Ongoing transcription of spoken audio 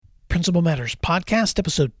Principal Matters Podcast,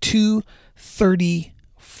 episode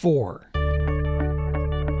 234.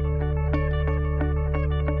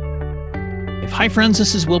 Hi, friends.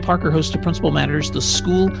 This is Will Parker, host of Principal Matters, the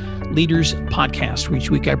School Leaders Podcast, where each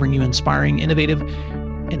week I bring you inspiring, innovative,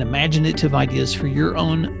 and imaginative ideas for your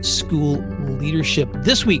own school leadership.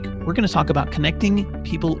 This week, we're going to talk about connecting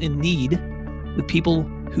people in need with people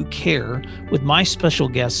who care with my special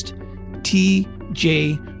guest,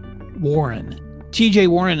 T.J. Warren. T.J.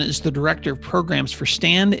 Warren is the Director of Programs for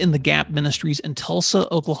Stand in the Gap Ministries in Tulsa,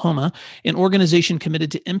 Oklahoma, an organization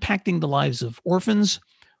committed to impacting the lives of orphans,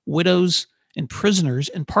 widows, and prisoners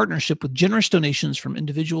in partnership with generous donations from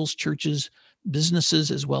individuals, churches,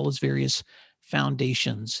 businesses, as well as various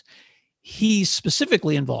foundations. He's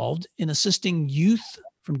specifically involved in assisting youth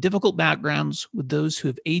from difficult backgrounds with those who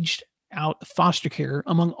have aged out of foster care,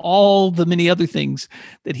 among all the many other things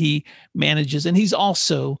that he manages. And he's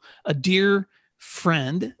also a dear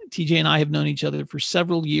friend. TJ and I have known each other for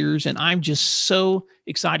several years, and I'm just so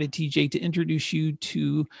excited, TJ, to introduce you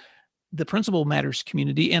to the Principal Matters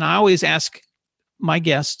community. And I always ask my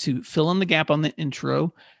guests to fill in the gap on the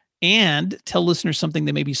intro and tell listeners something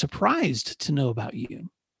they may be surprised to know about you.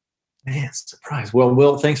 Man, surprise. Well,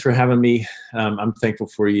 Will, thanks for having me. I'm thankful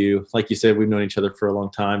for you. Like you said, we've known each other for a long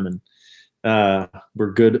time, and we're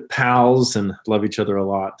good pals and love each other a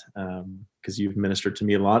lot because you've ministered to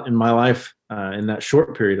me a lot in my life in that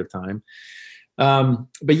short period of time.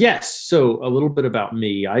 But yes, so a little bit about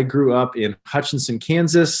me. I grew up in Hutchinson,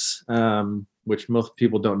 Kansas, which most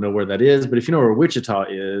people don't know where that is. But if you know where Wichita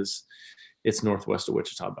is, it's northwest of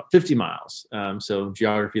Wichita, about 50 miles. So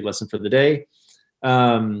geography lesson for the day.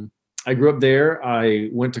 I grew up there. I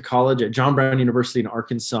went to college at John Brown University in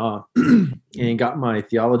Arkansas and got my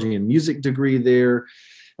theology and music degree there.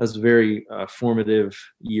 That was very formative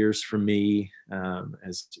years for me,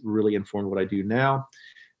 has really informed what I do now.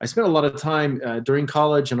 I spent a lot of time during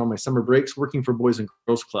college and on my summer breaks working for Boys and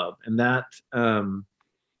Girls Club. And that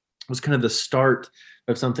was kind of the start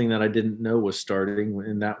of something that I didn't know was starting.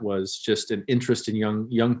 And that was just an interest in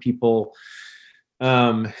young people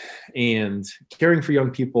and caring for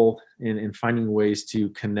young people and finding ways to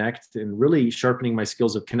connect and really sharpening my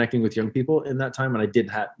skills of connecting with young people in that time. And I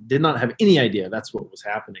did not have any idea that's what was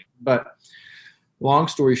happening. But long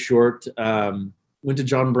story short, went to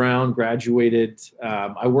John Brown, graduated.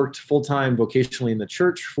 I worked full-time vocationally in the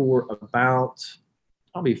church for about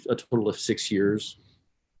probably a total of 6 years.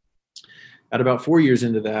 At about 4 years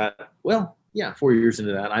into that, 4 years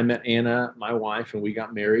into that, I met Anna, my wife, and we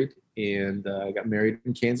got married. And got married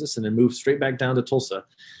in Kansas and then moved straight back down to Tulsa.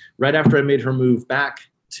 Right after I made her move back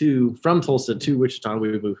from Tulsa to Wichita,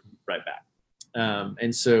 we moved right back.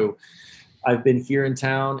 And so I've been here in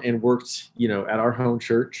town and worked, at our home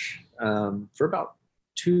church for about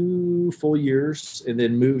 2 full years and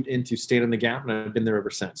then moved into Stand in the Gap, and I've been there ever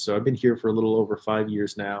since. So I've been here for a little over 5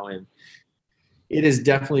 years now, and it has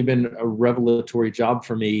definitely been a revelatory job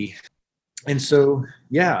for me. And so,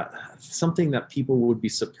 something that people would be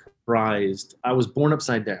surprised. I was born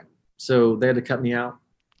upside down. So they had to cut me out,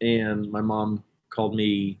 and my mom called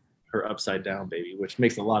me her upside down baby, which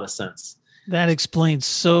makes a lot of sense. That explains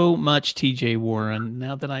so much, TJ Warren.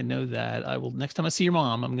 Now that I know that, next time I see your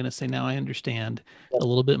mom, I'm going to say, now I understand a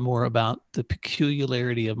little bit more about the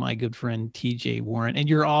peculiarity of my good friend, TJ Warren. And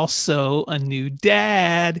you're also a new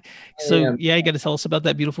dad. So you got to tell us about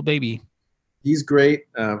that beautiful baby. She's great.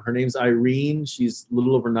 Her name's Irene. She's a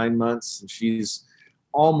little over 9 months, and she's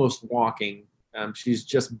almost walking. She's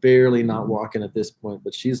just barely not walking at this point,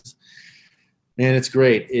 but it's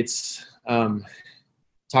great. It's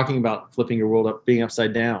talking about flipping your world up, being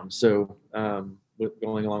upside down. So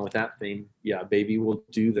going along with that theme, baby will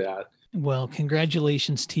do that. Well,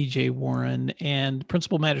 congratulations, TJ Warren. And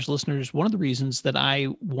Principal Matters listeners, one of the reasons that I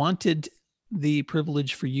wanted the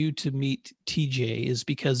privilege for you to meet TJ is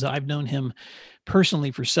because I've known him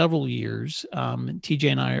personally for several years.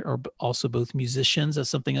 TJ and I are also both musicians. That's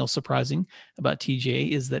something else surprising about TJ,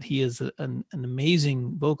 is that he is an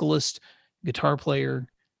amazing vocalist, guitar player,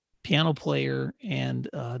 piano player, and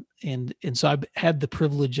so I've had the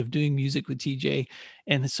privilege of doing music with TJ.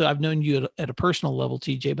 And so I've known you at a personal level,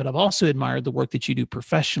 TJ, but I've also admired the work that you do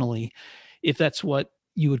professionally, if that's what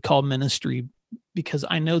you would call ministry, because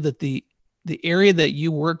I know that the area that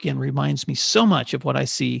you work in reminds me so much of what I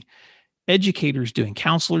see educators doing,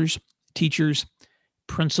 counselors, teachers,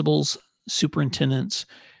 principals, superintendents,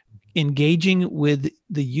 engaging with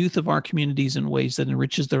the youth of our communities in ways that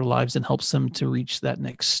enriches their lives and helps them to reach that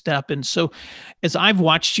next step. And so as I've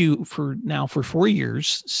watched you for 4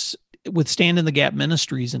 years with Stand in the Gap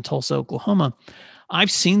Ministries in Tulsa, Oklahoma, I've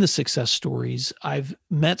seen the success stories. I've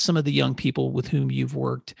met some of the young people with whom you've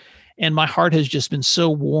worked, and my heart has just been so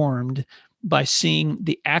warmed by seeing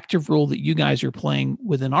the active role that you guys are playing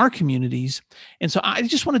within our communities. And so I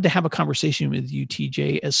just wanted to have a conversation with you,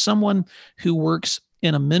 TJ, as someone who works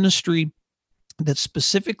in a ministry that's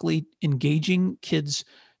specifically engaging kids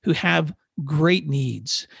who have great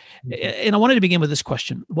needs. And I wanted to begin with this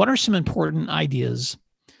question. What are some important ideas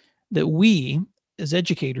that we as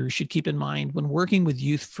educators should keep in mind when working with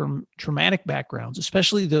youth from traumatic backgrounds,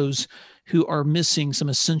 especially those who are missing some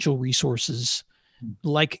essential resources,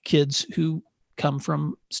 like kids who come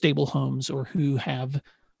from stable homes or who have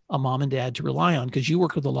a mom and dad to rely on? Because you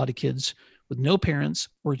work with a lot of kids with no parents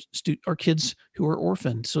or kids who are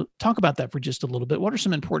orphaned. So talk about that for just a little bit. What are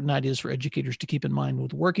some important ideas for educators to keep in mind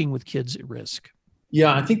with working with kids at risk?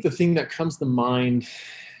 Yeah, I think the thing that comes to mind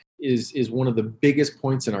is one of the biggest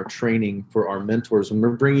points in our training for our mentors. When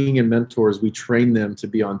we're bringing in mentors, we train them to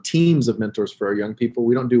be on teams of mentors for our young people.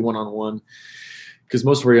 We don't do one-on-one because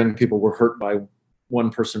most of our young people were hurt by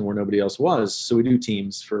one person where nobody else was. So we do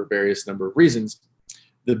teams for various number of reasons.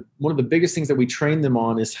 One of the biggest things that we train them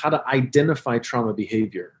on is how to identify trauma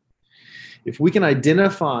behavior. If we can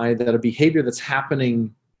identify that a behavior that's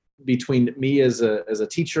happening between me as a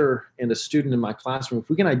teacher and a student in my classroom, if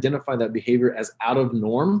we can identify that behavior as out of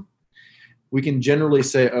norm, we can generally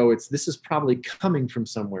say, oh, this is probably coming from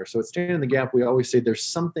somewhere. So it's standing in the gap. We always say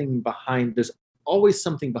there's always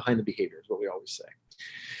something behind the behavior is what we always say.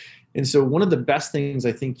 And so one of the best things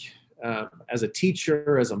I think as a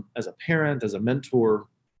teacher, as a parent, as a mentor,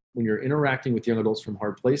 when you're interacting with young adults from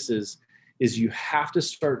hard places, is you have to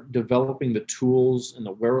start developing the tools and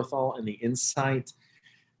the wherewithal and the insight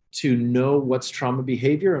to know what's trauma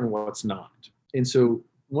behavior and what's not. And so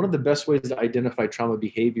one of the best ways to identify trauma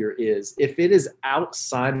behavior is if it is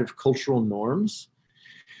outside of cultural norms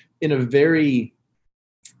in a very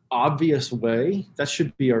obvious way, that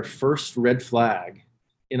should be our first red flag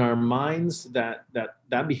in our minds that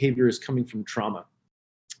behavior is coming from trauma.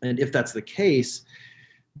 And if that's the case,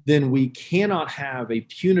 then we cannot have a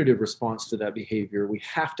punitive response to that behavior. We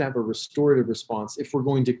have to have a restorative response if we're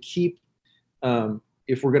going to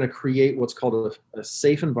if we're going to create what's called a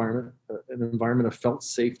safe environment, an environment of felt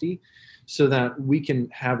safety, so that we can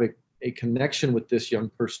have a connection with this young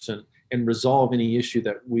person and resolve any issue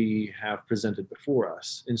that we have presented before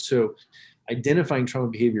us. And so identifying trauma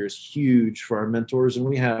behavior is huge for our mentors, and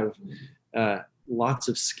we have lots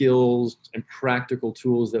of skills and practical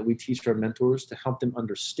tools that we teach our mentors to help them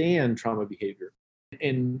understand trauma behavior.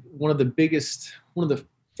 And one of the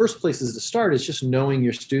first places to start is just knowing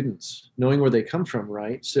your students, knowing where they come from,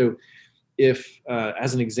 right? So if,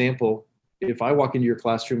 as an example, if I walk into your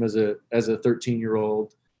classroom as a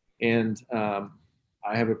 13-year-old and I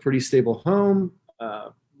have a pretty stable home,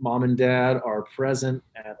 mom and dad are present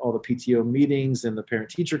at all the PTO meetings and the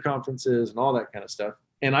parent-teacher conferences and all that kind of stuff,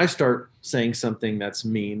 and I start saying something that's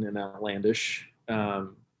mean and outlandish,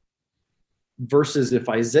 versus if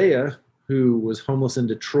Isaiah, who was homeless in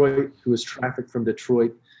Detroit, who was trafficked from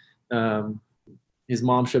Detroit, his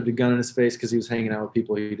mom shoved a gun in his face because he was hanging out with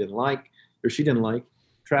people she didn't like,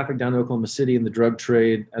 trafficked down to Oklahoma City in the drug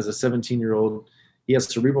trade as a 17-year-old. He has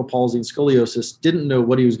cerebral palsy and scoliosis, didn't know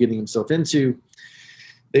what he was getting himself into.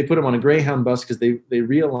 They put him on a Greyhound bus because they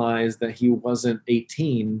realized that he wasn't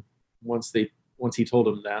 18 once he told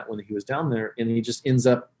him that when he was down there, and he just ends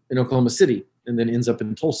up in Oklahoma City and then ends up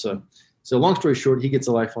in Tulsa. So long story short, he gets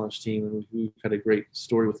a Life Launch team, and we've had a great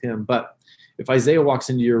story with him. But if Isaiah walks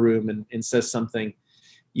into your room and says something,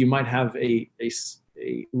 you might have a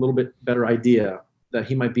little bit better idea that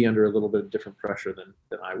he might be under a little bit of different pressure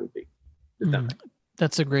than I would be.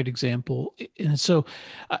 That's a great example. And so,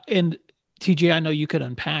 and TJ, I know you could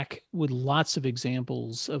unpack with lots of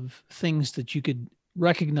examples of things that you could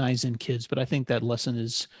recognize in kids, but I think that lesson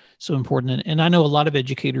is so important. And I know a lot of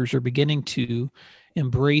educators are beginning to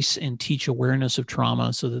embrace and teach awareness of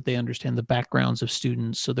trauma so that they understand the backgrounds of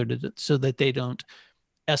students, so that they don't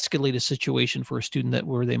escalate a situation for a student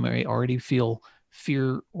where they may already feel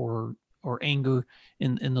fear or anger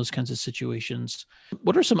in those kinds of situations.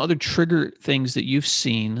 What are some other trigger things that you've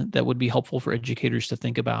seen that would be helpful for educators to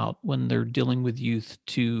think about when they're dealing with youth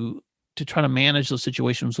to try to manage those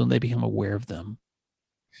situations when they become aware of them?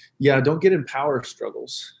 Yeah, don't get in power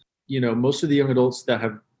struggles. Most of the young adults that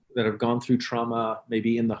have gone through trauma,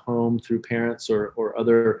 maybe in the home through parents or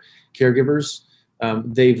other caregivers,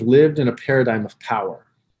 they've lived in a paradigm of power,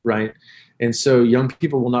 right? And so young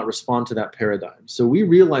people will not respond to that paradigm. So we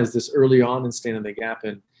realized this early on in Stand in the Gap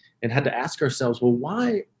and had to ask ourselves, well,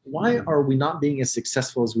 why are we not being as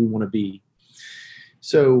successful as we want to be?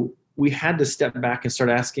 So we had to step back and start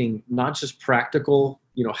asking not just practical,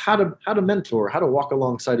 how to mentor, how to walk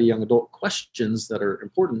alongside a young adult questions that are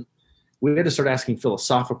important. We had to start asking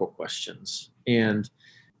philosophical questions and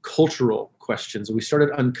cultural questions. We started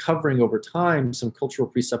uncovering over time some cultural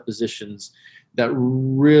presuppositions that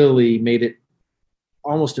really made it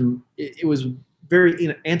it was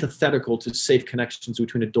very antithetical to safe connections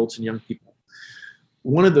between adults and young people.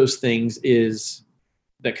 One of those things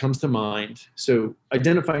that comes to mind. So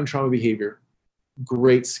identifying trauma behavior,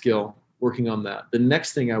 great skill, working on that. The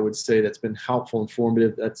next thing I would say that's been helpful,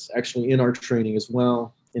 informative, that's actually in our training as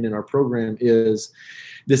well and in our program, is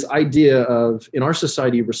this idea of, in our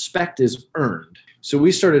society, respect is earned. So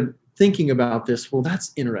we started thinking about this. Well,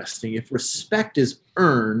 that's interesting. If respect is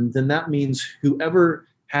earned, then that means whoever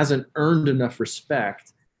hasn't earned enough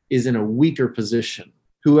respect is in a weaker position.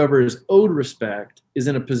 Whoever is owed respect is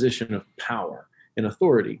in a position of power and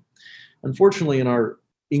authority. Unfortunately, in our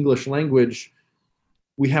English language,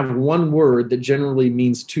 we have one word that generally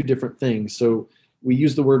means two different things. So we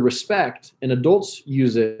use the word respect, and adults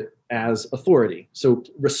use it as authority. So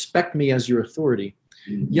respect me as your authority.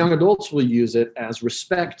 Young adults will use it as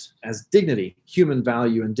respect, as dignity, human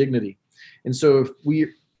value and dignity. And so if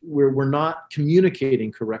we're not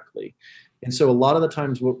communicating correctly. And so a lot of the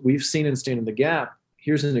times what we've seen in Stand in the Gap,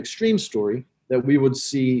 here's an extreme story that we would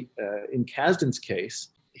see in Kasdan's case.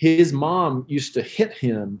 His mom used to hit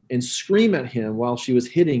him and scream at him while she was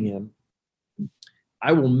hitting him,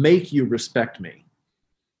 "I will make you respect me,"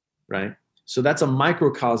 right? So that's a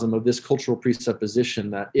microcosm of this cultural presupposition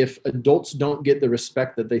that if adults don't get the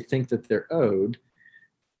respect that they think that they're owed,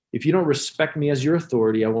 if you don't respect me as your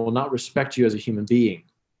authority, I will not respect you as a human being.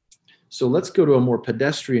 So let's go to a more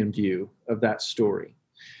pedestrian view of that story.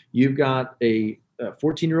 You've got a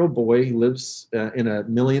 14-year-old boy. He lives in $1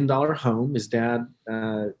 million home. His dad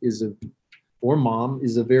or mom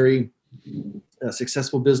is a very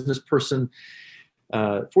successful business person.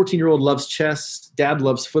 14-year-old loves chess. Dad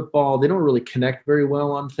loves football. They don't really connect very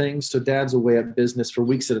well on things. So dad's away at business for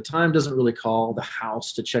weeks at a time, doesn't really call the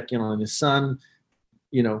house to check in on his son,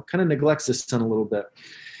 kind of neglects his son a little bit.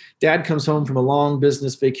 Dad comes home from a long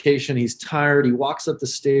business vacation. He's tired. He walks up the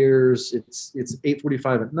stairs. It's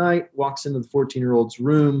 8:45 at night, walks into the 14-year-old's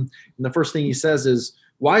room. And the first thing he says is,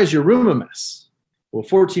 "Why is your room a mess?" Well,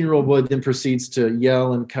 14-year-old boy then proceeds to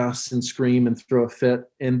yell and cuss and scream and throw a fit.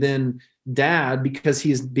 And then dad, because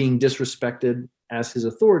he's being disrespected as his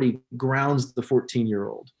authority, grounds the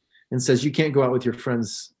 14-year-old and says, "You can't go out with your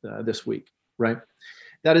friends this week," right?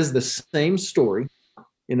 That is the same story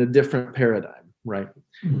in a different paradigm, right?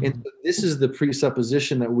 Mm-hmm. And this is the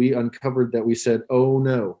presupposition that we uncovered, that we said, oh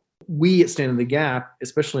no, we at Stand in the Gap,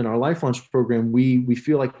 especially in our Life Launch program, we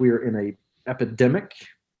feel like we are in a epidemic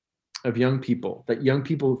of young people, that young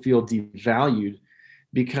people feel devalued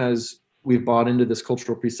because we've bought into this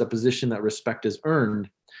cultural presupposition that respect is earned.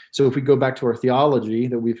 So if we go back to our theology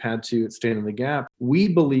that we've had to Stand in the Gap, we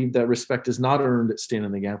believe that respect is not earned at Stand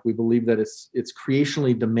in the Gap. We believe that it's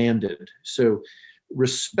creationally demanded. So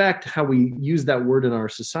respect, how we use that word in our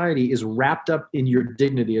society, is wrapped up in your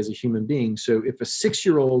dignity as a human being. So if a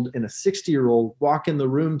 6-year-old and a 60-year-old walk in the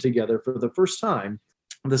room together for the first time,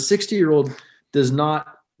 the 60-year-old does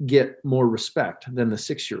not get more respect than the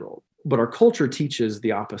 6-year-old. But our culture teaches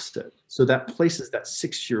the opposite. So that places that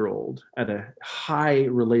 6-year-old at a high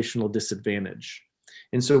relational disadvantage.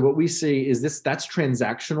 And so what we see is that's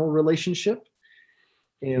transactional relationship.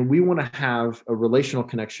 And we want to have a relational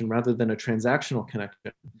connection rather than a transactional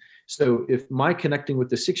connection. So if my connecting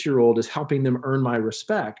with the 6-year-old is helping them earn my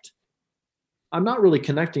respect, I'm not really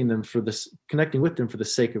connecting with them for the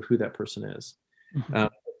sake of who that person is,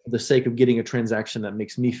 for the sake of getting a transaction that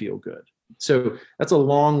makes me feel good. So that's a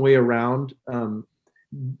long way around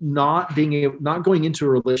not going into a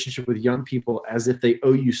relationship with young people as if they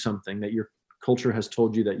owe you something that your culture has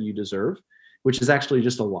told you that you deserve, which is actually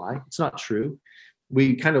just a lie. It's not true.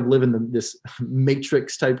 We kind of live in this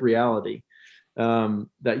matrix type reality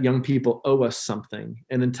that young people owe us something.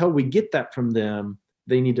 And until we get that from them,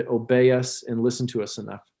 they need to obey us and listen to us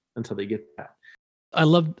enough until they get that. I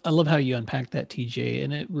love how you unpack that, TJ.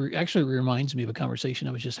 And it actually reminds me of a conversation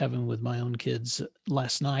I was just having with my own kids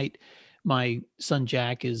last night. My son,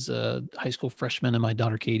 Jack, is a high school freshman and my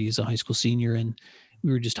daughter, Katie, is a high school senior. And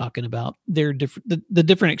we were just talking about their the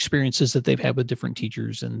different experiences that they've had with different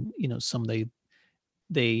teachers. And, some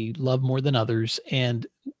they love more than others. And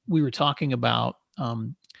we were talking about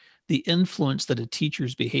the influence that a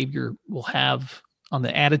teacher's behavior will have on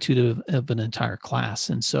the attitude of an entire class.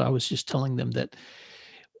 And so I was just telling them that,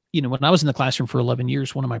 when I was in the classroom for 11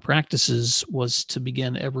 years, one of my practices was to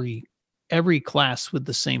begin every class with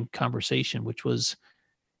the same conversation, which was,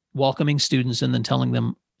 welcoming students and then telling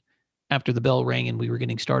them after the bell rang and we were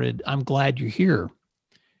getting started, I'm glad you're here.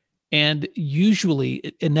 And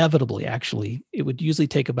usually, inevitably, actually, it would usually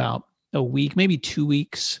take about a week, maybe 2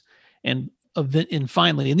 weeks. And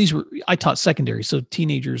finally, and these were, I taught secondary, so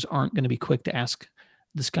teenagers aren't going to be quick to ask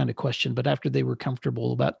this kind of question. But after they were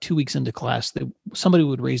comfortable, about 2 weeks into class, somebody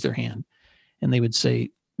would raise their hand and they would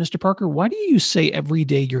say, Mr. Parker, why do you say every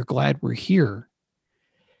day you're glad we're here?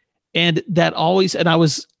 And that always, and I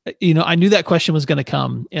was, I knew that question was going to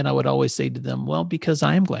come, and I would always say to them, well, because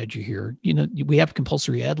I am glad you're here. We have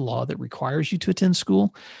compulsory ed law that requires you to attend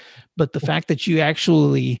school, but the fact that you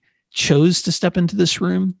actually chose to step into this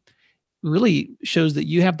room really shows that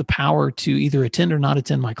you have the power to either attend or not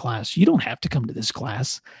attend my class. You don't have to come to this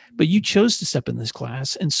class, but you chose to step in this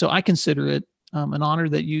class. And so I consider it an honor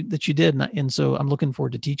that you did. And so I'm looking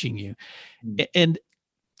forward to teaching you. And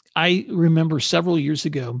I remember several years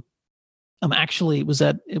ago, actually,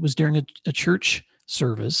 it was during a church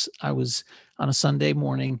service. I was on a Sunday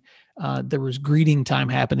morning. There was greeting time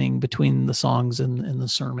happening between the songs and the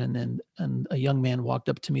sermon, and a young man walked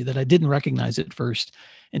up to me that I didn't recognize at first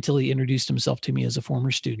until he introduced himself to me as a former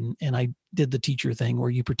student. And I did the teacher thing where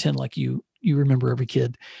you pretend like you remember every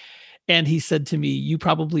kid. And he said to me, "You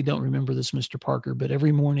probably don't remember this, Mr. Parker, but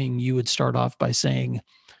every morning you would start off by saying,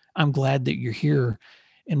 'I'm glad that you're here.'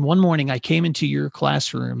 And one morning I came into your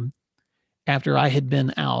classroom after I had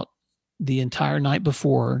been out the entire night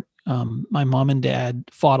before. My mom and dad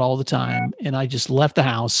fought all the time, and I just left the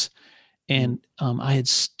house, and I had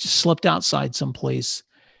just slept outside someplace.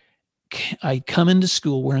 I come into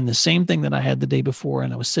school wearing the same thing that I had the day before,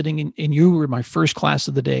 and I was sitting in, and you were my first class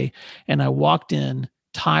of the day, and I walked in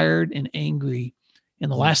tired and angry,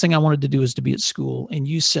 and the last thing I wanted to do was to be at school, and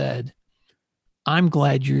you said, 'I'm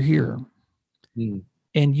glad you're here.'"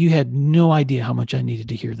 And you had no idea how much I needed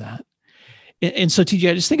to hear that. And so,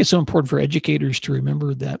 TJ, I just think it's so important for educators to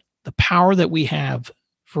remember that the power that we have,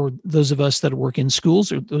 for those of us that work in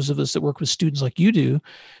schools, or those of us that work with students like you do,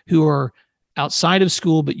 who are outside of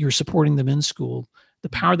school, but you're supporting them in school, the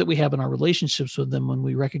power that we have in our relationships with them when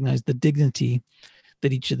we recognize the dignity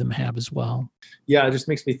that each of them have as well. Yeah, it just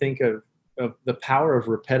makes me think of the power of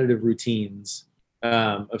repetitive routines,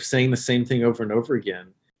 of saying the same thing over and over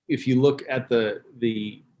again. If you look at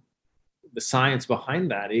the science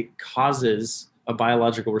behind that, it causes a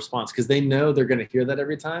biological response because they know they're going to hear that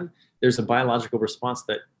every time. There's a biological response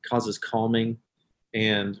that causes calming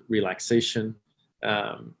and relaxation.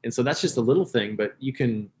 And so that's just a little thing, but you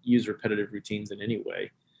can use repetitive routines in any way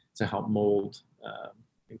to help mold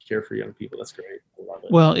and care for young people. That's great. I love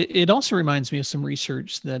it. Well, it also reminds me of some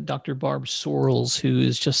research that Dr. Barb Sorrells, who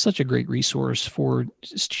is just such a great resource for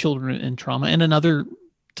children in trauma, and another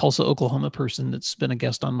Tulsa, Oklahoma person that's been a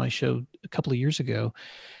guest on my show a couple of years ago.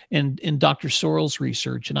 And in Dr. Sorrells'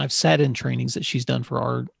 research, and I've sat in trainings that she's done for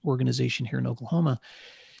our organization here in Oklahoma,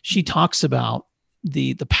 she talks about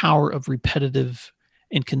the power of repetitive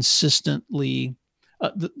and consistently,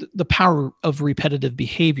 the power of repetitive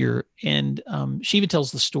behavior. And she even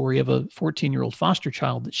tells the story of a 14-year-old foster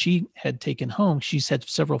child that she had taken home. She's had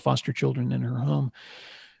several foster children in her home,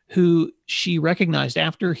 who she recognized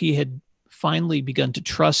after he had finally begun to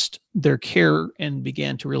trust their care and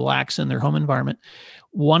began to relax in their home environment,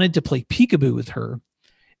 wanted to play peekaboo with her.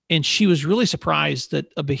 And she was really surprised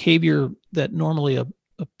that a behavior that normally a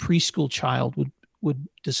preschool child would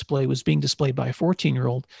display was being displayed by a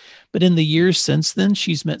 14-year-old. But in the years since then,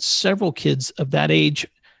 she's met several kids of that age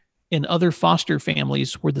in other foster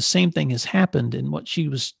families where the same thing has happened. And what she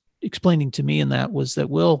was explaining to me in that was that,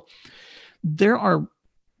 Will, there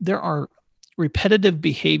are repetitive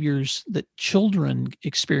behaviors that children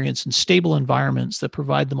experience in stable environments that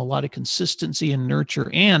provide them a lot of consistency and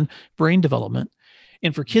nurture and brain development.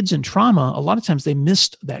 And for kids in trauma, a lot of times they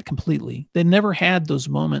missed that completely. They never had those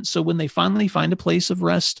moments. So when they finally find a place of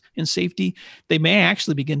rest and safety, they may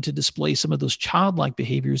actually begin to display some of those childlike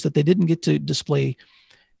behaviors that they didn't get to display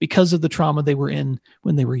because of the trauma they were in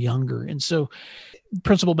when they were younger. And so,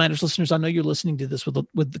 Principal Matters listeners, I know you're listening to this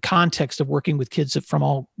with the context of working with kids from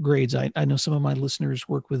all grades. I know some of my listeners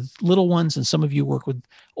work with little ones and some of you work with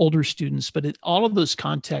older students, but in all of those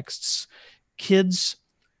contexts, kids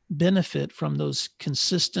benefit from those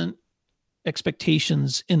consistent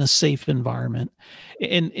expectations in a safe environment.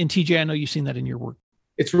 And TJ, I know you've seen that in your work.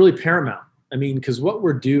 It's really paramount. I mean, because what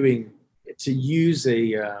we're doing, to use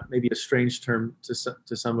maybe a strange term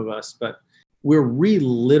to some of us, but we're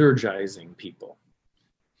re-liturgizing people.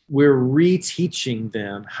 We're reteaching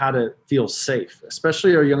them how to feel safe,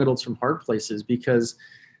 especially our young adults from hard places, because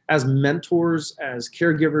as mentors, as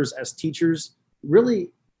caregivers, as teachers,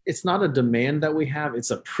 really it's not a demand that we have,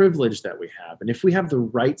 it's a privilege that we have. And if we have the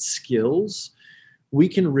right skills, we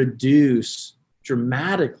can reduce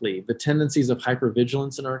dramatically the tendencies of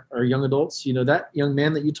hypervigilance in our young adults. You know, that young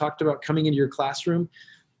man that you talked about coming into your classroom,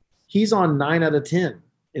 he's on 9 out of 10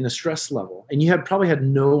 in a stress level, and you probably had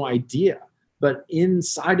no idea. But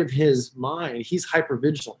inside of his mind, he's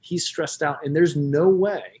hypervigilant, he's stressed out, and there's no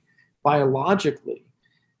way biologically,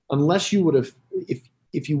 unless you would have,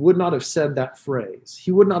 if you would not have said that phrase,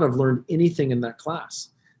 he would not have learned anything in that class,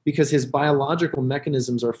 because his biological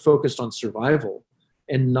mechanisms are focused on survival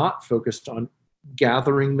and not focused on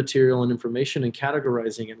gathering material and information and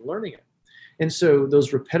categorizing and learning it. And so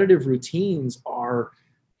those repetitive routines are,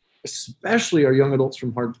 especially our young adults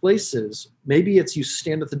from hard places, maybe it's you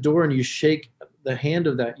stand at the door and you shake the hand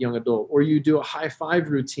of that young adult, or you do a high five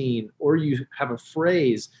routine, or you have a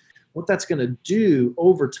phrase. What that's going to do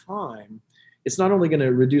over time, it's not only going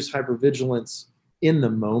to reduce hypervigilance in the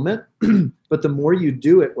moment, but the more you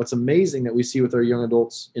do it, what's amazing that we see with our young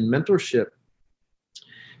adults in mentorship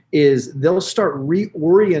is they'll start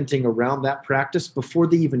reorienting around that practice before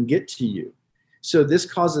they even get to you. So this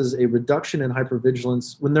causes a reduction in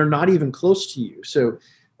hypervigilance when they're not even close to you. So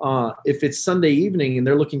if it's Sunday evening and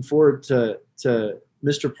they're looking forward to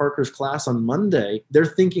Mr. Parker's class on Monday, they're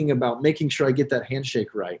thinking about making sure I get that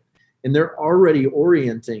handshake right. And they're already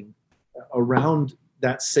orienting around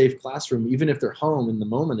that safe classroom, even if their home in the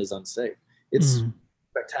moment is unsafe. It's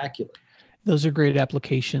spectacular. Those are great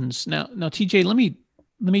applications. Now, TJ, let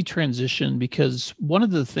me transition, because one of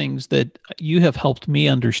the things that you have helped me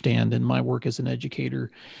understand in my work as an educator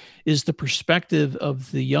is the perspective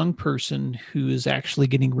of the young person who is actually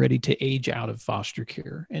getting ready to age out of foster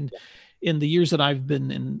care. And in the years that I've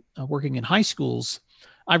been working in high schools,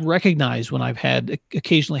 I've recognized when I've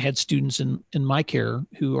occasionally had students in my care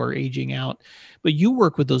who are aging out, but you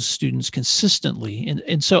work with those students consistently.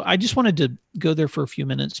 And so I just wanted to go there for a few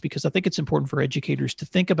minutes, because I think it's important for educators to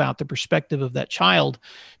think about the perspective of that child,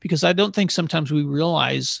 because I don't think sometimes we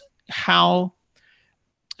realize how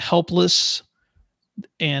helpless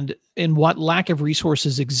and what lack of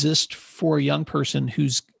resources exist for a young person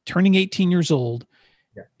who's turning 18 years old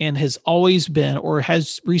and has always been, or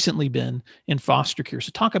has recently been, in foster care.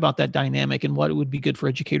 So talk about that dynamic and what it would be good for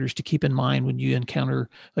educators to keep in mind when you encounter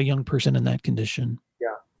a young person in that condition.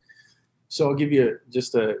 Yeah. So I'll give you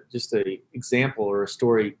just a example or a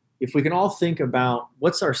story. If we can all think about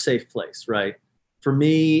what's our safe place, right? For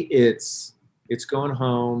me, it's going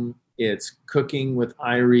home, it's cooking with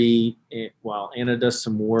Irie while Anna does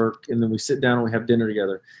some work, and then we sit down and we have dinner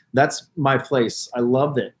together. That's my place. I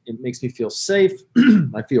love it. It makes me feel safe.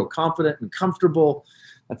 I feel confident and comfortable.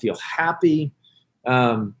 I feel happy.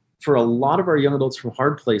 For a lot of our young adults from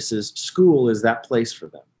hard places, school is that place for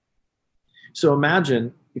them. So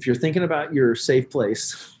imagine if you're thinking about your safe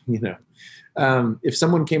place, if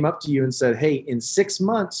someone came up to you and said, hey, in 6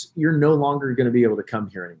 months, you're no longer going to be able to come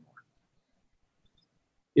here anymore.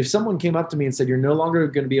 If someone came up to me and said, you're no longer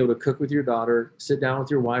going to be able to cook with your daughter, sit down with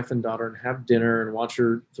your wife and daughter and have dinner and watch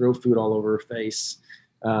her throw food all over her face,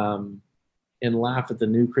 and laugh at the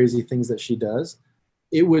new crazy things that she does,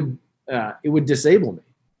 it would disable me.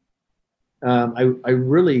 I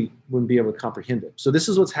really wouldn't be able to comprehend it. So this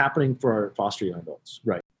is what's happening for our foster young adults,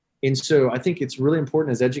 right? And so I think it's really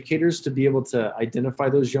important as educators to be able to identify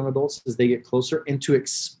those young adults as they get closer, and to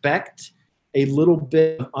expect a little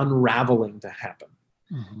bit of unraveling to happen.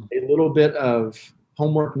 Mm-hmm. A little bit of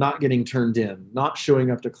homework not getting turned in, not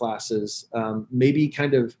showing up to classes, maybe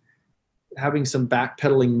kind of having some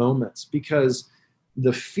backpedaling moments, because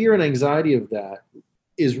the fear and anxiety of that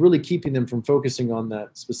is really keeping them from focusing on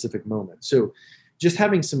that specific moment. So just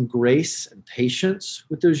having some grace and patience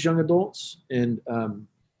with those young adults,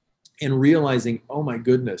 and realizing, oh my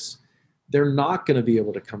goodness, they're not going to be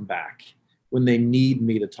able to come back when they need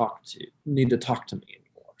to talk to me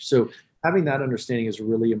anymore. So having that understanding is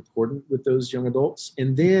really important with those young adults.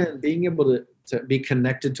 And then being able to be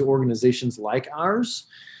connected to organizations like ours,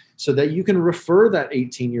 so that you can refer that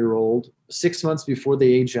 18-year-old 6 months before they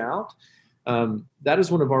age out. That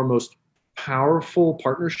is one of our most powerful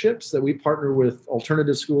partnerships, that we partner with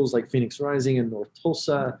alternative schools like Phoenix Rising and North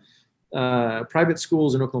Tulsa, private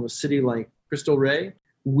schools in Oklahoma City like Cristo Rey.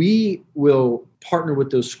 We will partner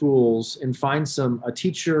with those schools and find a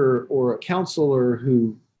teacher or a counselor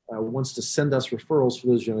who wants to send us referrals for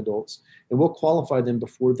those young adults, and we'll qualify them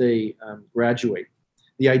before they graduate.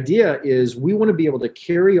 The idea is we want to be able to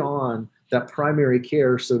carry on that primary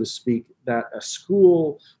care, so to speak, that a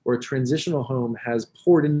school or a transitional home has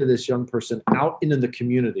poured into this young person out into the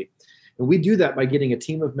community. And we do that by getting a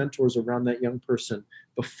team of mentors around that young person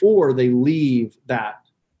before they leave that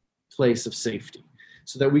place of safety.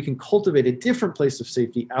 so that we can cultivate a different place of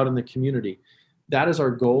safety out in the community. That is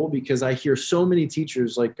our goal, because I hear so many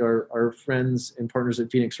teachers, like our friends and partners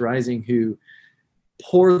at Phoenix Rising, who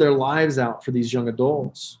pour their lives out for these young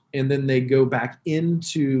adults, and then they go back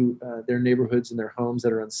into their neighborhoods and their homes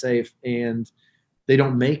that are unsafe, and they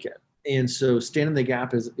don't make it. And so Stand in the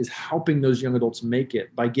Gap is helping those young adults make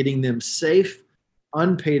it by getting them safe,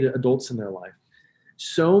 unpaid adults in their life.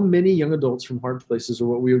 So many young adults from hard places, or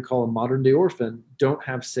what we would call a modern day orphan, don't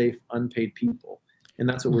have safe, unpaid people. And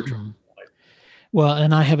that's what we're trying to provide. Well,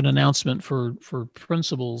 and I have an announcement for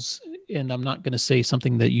principals, and I'm not going to say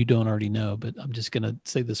something that you don't already know, but I'm just going to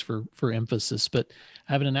say this for emphasis. But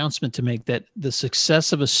I have an announcement to make that the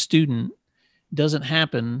success of a student doesn't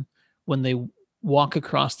happen when they walk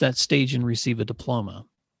across that stage and receive a diploma.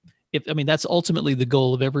 That's ultimately the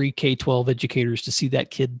goal of every K-12 educator, is to see that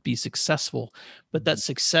kid be successful. But that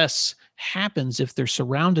success happens if they're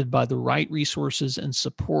surrounded by the right resources and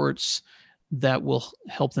supports that will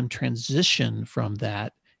help them transition from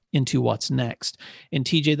that into what's next. And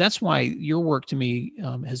TJ, that's why your work to me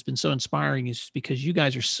has been so inspiring, is because you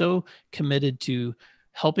guys are so committed to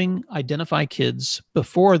helping identify kids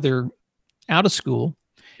before they're out of school,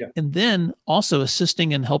 and then also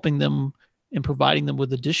assisting and helping them and providing them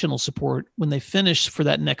with additional support when they finish for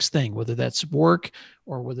that next thing, whether that's work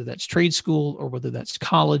or whether that's trade school or whether that's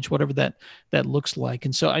college, whatever that looks like.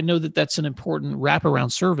 And so I know that that's an important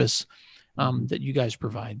wraparound service that you guys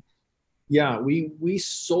provide. Yeah, we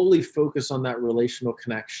solely focus on that relational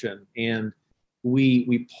connection, and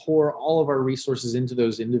we pour all of our resources into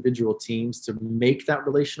those individual teams to make that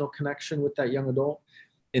relational connection with that young adult.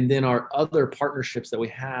 And then our other partnerships that we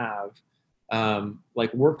have,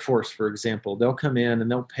 like Workforce, for example, they'll come in and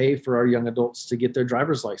they'll pay for our young adults to get their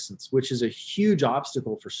driver's license, which is a huge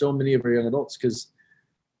obstacle for so many of our young adults. Because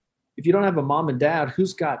if you don't have a mom and dad,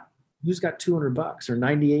 who's got $200 or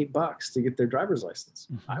 $98 to get their driver's license?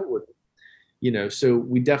 I wouldn't, so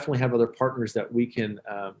we definitely have other partners that we can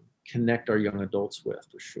connect our young adults with,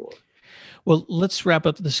 for sure. Well, let's wrap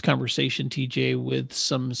up this conversation, TJ, with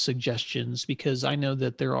some suggestions, because I know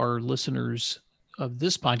that there are listeners of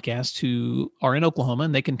this podcast who are in Oklahoma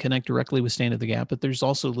and they can connect directly with Stand in the Gap, but there's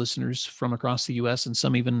also listeners from across the U.S. and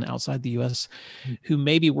some even outside the U.S. who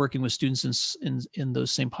may be working with students in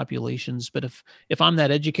those same populations. But if I'm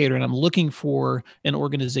that educator and I'm looking for an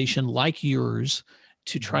organization like yours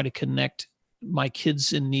to try to connect my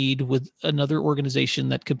kids in need with another organization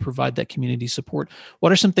that could provide that community support,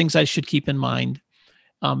 what are some things I should keep in mind?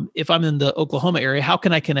 If I'm in the Oklahoma area, how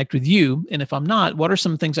can I connect with you? And if I'm not, what are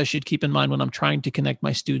some things I should keep in mind when I'm trying to connect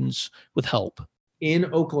my students with help? In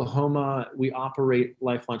Oklahoma, we operate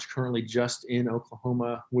Life Launch currently just in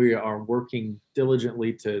Oklahoma. We are working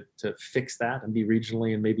diligently to fix that and be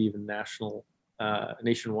regionally and maybe even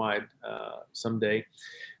nationwide someday.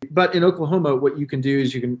 But in Oklahoma, what you can do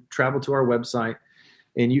is you can travel to our website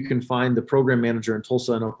and you can find the program manager in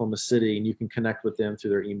Tulsa and Oklahoma City, and you can connect with them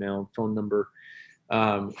through their email and phone number.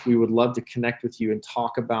 We would love to connect with you and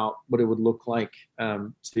talk about what it would look like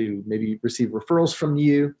to maybe receive referrals from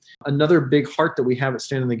you. Another big heart that we have at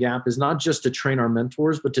Stand in the Gap is not just to train our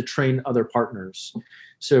mentors, but to train other partners.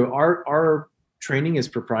 So our training is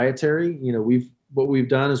proprietary. What we've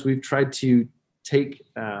done is we've tried to take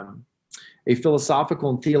a philosophical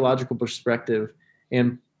and theological perspective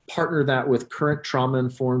and partner that with current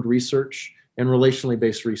trauma-informed research and relationally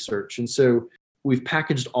based research. And so we've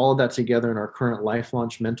packaged all of that together in our current Life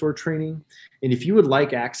Launch mentor training. And if you would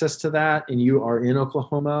like access to that and you are in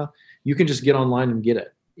Oklahoma, you can just get online and get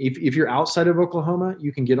it. If you're outside of Oklahoma,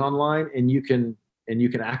 you can get online and you can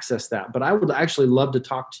access that. But I would actually love to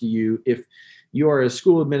talk to you if you are a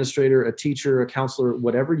school administrator, a teacher, a counselor,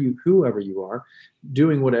 whoever you are,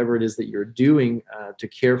 doing whatever it is that you're doing to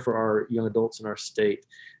care for our young adults in our state.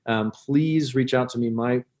 Please reach out to me.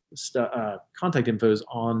 My contact info is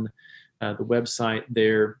on the website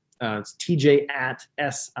there. It's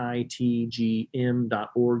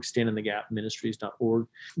tj@sitgm.org, standinthegapministries.org.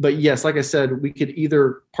 But yes, like I said, we could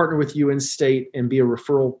either partner with you in state and be a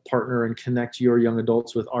referral partner and connect your young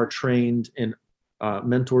adults with our trained and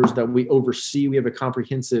mentors that we oversee. We have a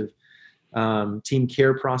comprehensive team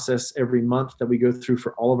care process every month that we go through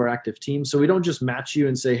for all of our active teams. So we don't just match you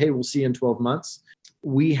and say, hey, we'll see you in 12 months.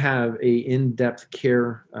 We have a in-depth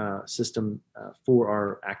care system for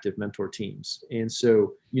our active mentor teams. And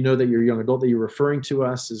so that your young adult that you're referring to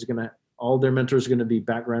us all their mentors are going to be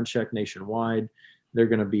background checked nationwide. They're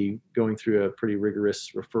going to be going through a pretty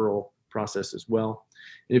rigorous referral process as well.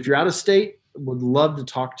 And if you're out of state, would love to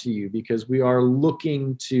talk to you, because we are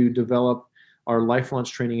looking to develop our Life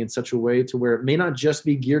Launch training in such a way to where it may not just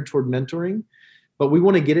be geared toward mentoring, but we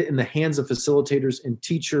want to get it in the hands of facilitators and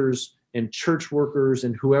teachers and church workers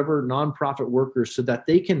and whoever, nonprofit workers, so that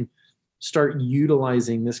they can start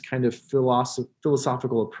utilizing this kind of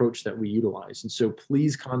philosophical approach that we utilize. And so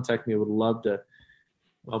please contact me. I would love to.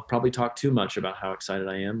 I'll probably talk too much about how excited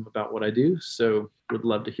I am about what I do. So would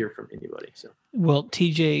love to hear from anybody. So, well,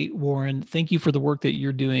 TJ Warren, thank you for the work that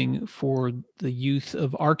you're doing for the youth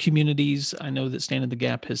of our communities. I know that Stand in the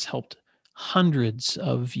Gap has helped hundreds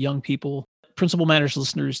of young people. Principal Matters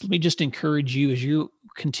listeners, let me just encourage you as you're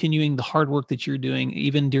continuing the hard work that you're doing,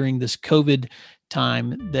 even during this COVID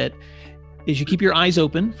time, that as you keep your eyes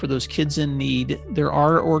open for those kids in need, there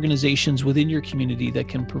are organizations within your community that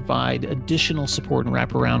can provide additional support and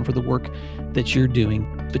wraparound for the work that you're doing.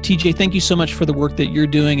 But TJ, thank you so much for the work that you're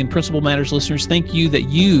doing. And Principal Matters listeners, thank you that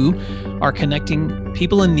you are connecting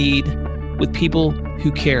people in need with people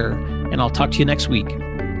who care. And I'll talk to you next week.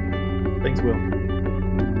 Thanks, Will.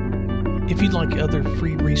 If you'd like other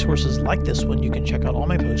free resources like this one, you can check out all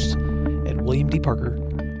my posts at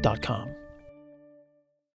williamdparker.com.